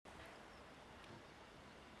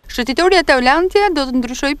Shëtitoria Taulantia do të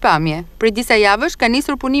ndryshojë pamje. Prej disa javësh ka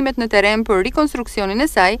nisur punimet në terren për rikonstruksionin e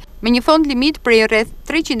saj me një fond limit prej rreth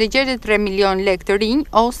 363 milion lekë të rinj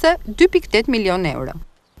ose 2.8 milion euro.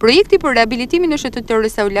 Projekti për rehabilitimin e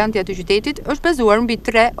shëtitores Taulantia të qytetit është bazuar mbi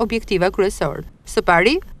 3 objektiva kryesor. Së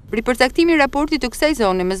pari, ripërcaktimi i raportit të kësaj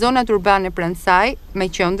zone me zonat urbane pranë saj,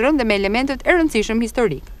 me qendrën dhe me elementet e rëndësishëm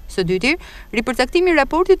historik. Së dyti, ripërcaktimi i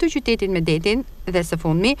raportit të qytetit me detin dhe së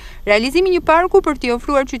fundmi, realizimi një parku për t'i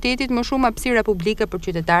ofruar qytetit më shumë hapësira publike për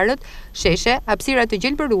qytetarët, sheshe, hapësira të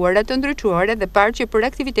gjelbëruara, të ndryquara dhe parqe për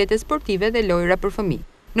aktivitete sportive dhe lojra për fëmijë.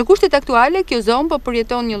 Në kushtet aktuale, kjo zonë po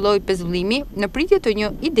përjeton një lloj pezullimi në pritje të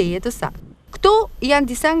një ideje të saktë. Këto janë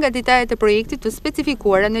disa nga detajet e projektit të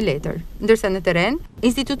specifikuara në letër, ndërsa në terren,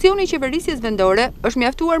 institucioni i qeverisjes vendore është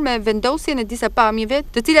mjaftuar me vendosjen e disa pamjeve,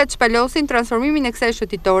 të cilat shpalosin transformimin e kësaj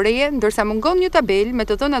shëtitoreje, ndërsa mungon një tabel me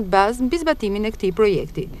të dhënat bazë mbi zbatimin e këtij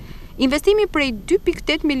projekti. Investimi prej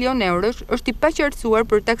 2.8 milion eurosh është i paqartësuar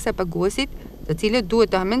për taksa paguesit, të cilët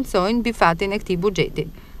duhet të amendsojnë mbi fatin e këtij buxheti.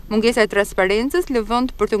 Mungesa e transparencës lë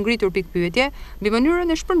vend për të ngritur pikpyetje mbi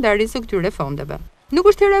mënyrën e shpërndarjes së këtyre fondeve. Nuk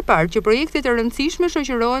është hera e parë që projektet e rëndësishme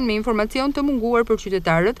shoqërohen me informacion të munguar për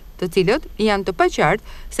qytetarët, të cilët janë të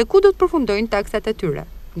paqartë se ku do të përfundojnë taksat e tyre,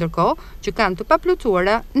 ndërkohë që kanë të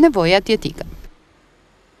paplotësuara nevojat jetike.